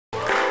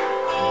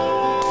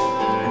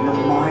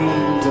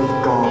mind of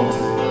God.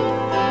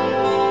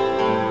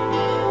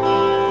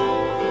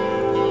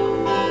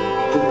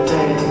 The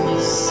dead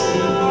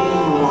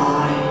sleeping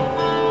lie,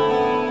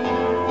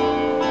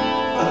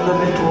 and the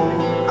little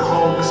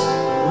cogs,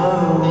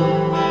 low,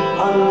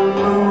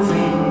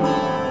 unmoving,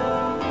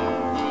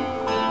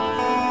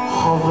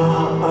 hover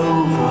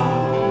over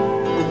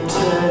the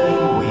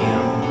turning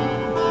wheel.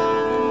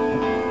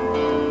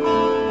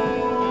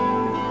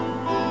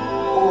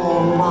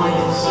 All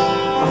life's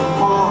a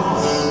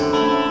farce.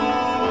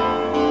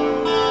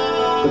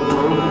 The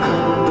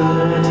broken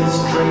bird is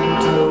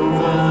draped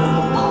over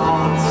the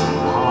paths and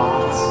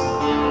paths,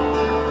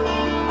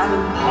 and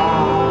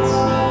paths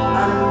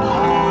and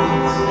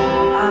paths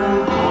and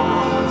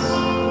paths.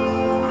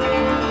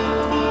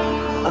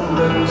 And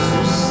those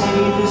who say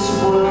this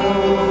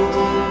world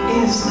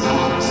is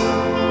not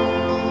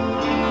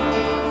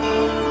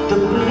the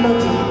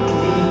bloody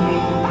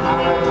gleaming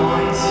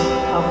paradise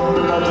of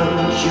blood and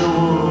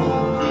jewel,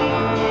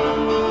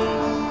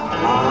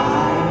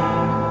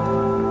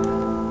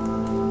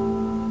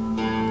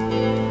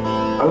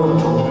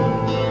 opal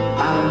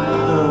and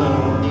pearl,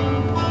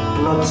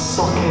 blood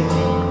socket,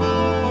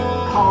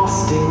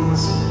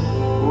 castings,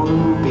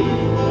 ruby,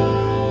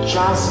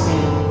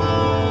 jasmine,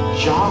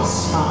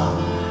 jasper,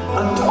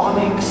 and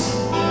onyx,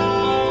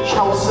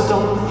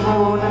 chalcedon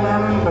throne and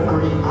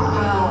ambergris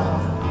crown,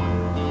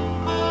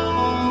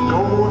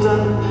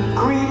 golden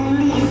green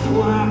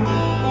leafwork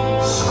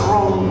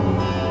scroll,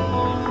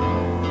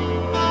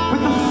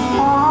 with the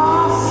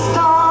far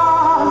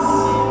stars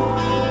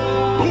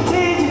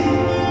pitted,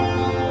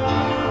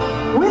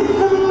 with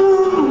the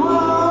moon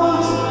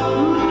world's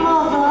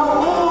mother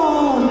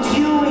all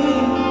dewy,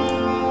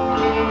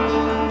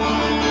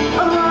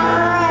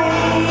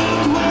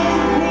 arrayed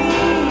with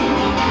thee,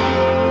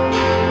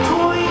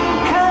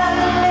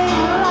 twinkling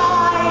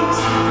light,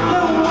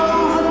 the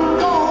woven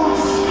gold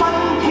spun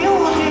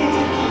gilded,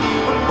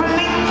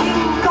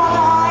 blinking god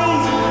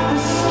eyes, the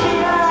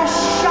spinner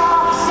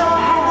shafts of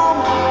heaven,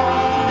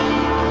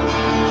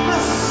 the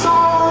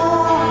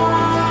soul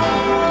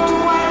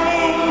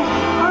dwelling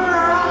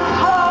rock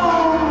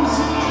homes.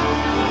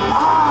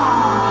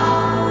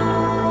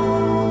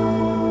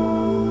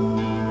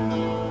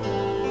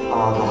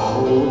 Are the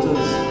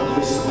holders of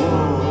this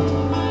world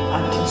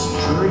and its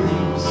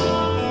dreams.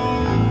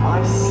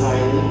 I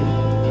say,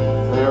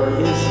 there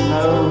is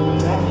no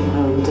death,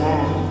 no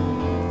death.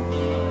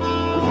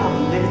 We have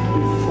lived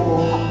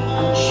before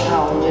and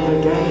shall live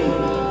again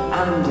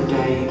and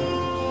again.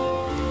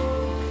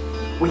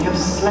 We have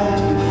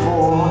slept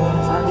before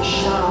and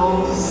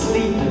shall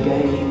sleep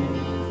again.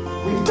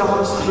 We've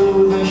danced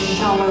through the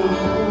shallow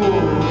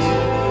pools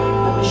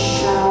and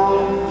shall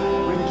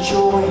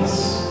rejoice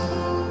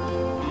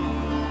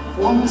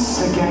once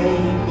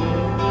again.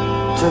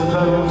 To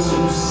those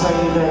who say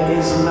there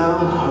is no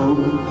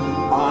hope,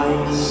 I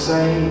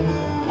say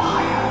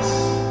liars.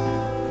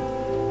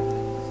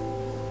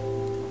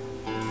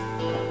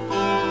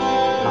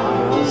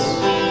 Liars,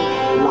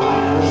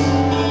 liars,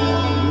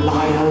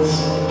 liars,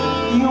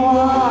 you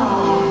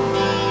are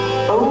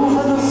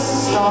over the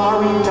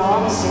starry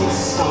dancing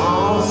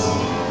stars.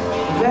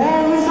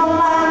 There is a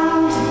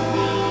land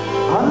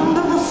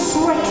under the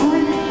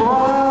sweat-ripped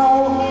brow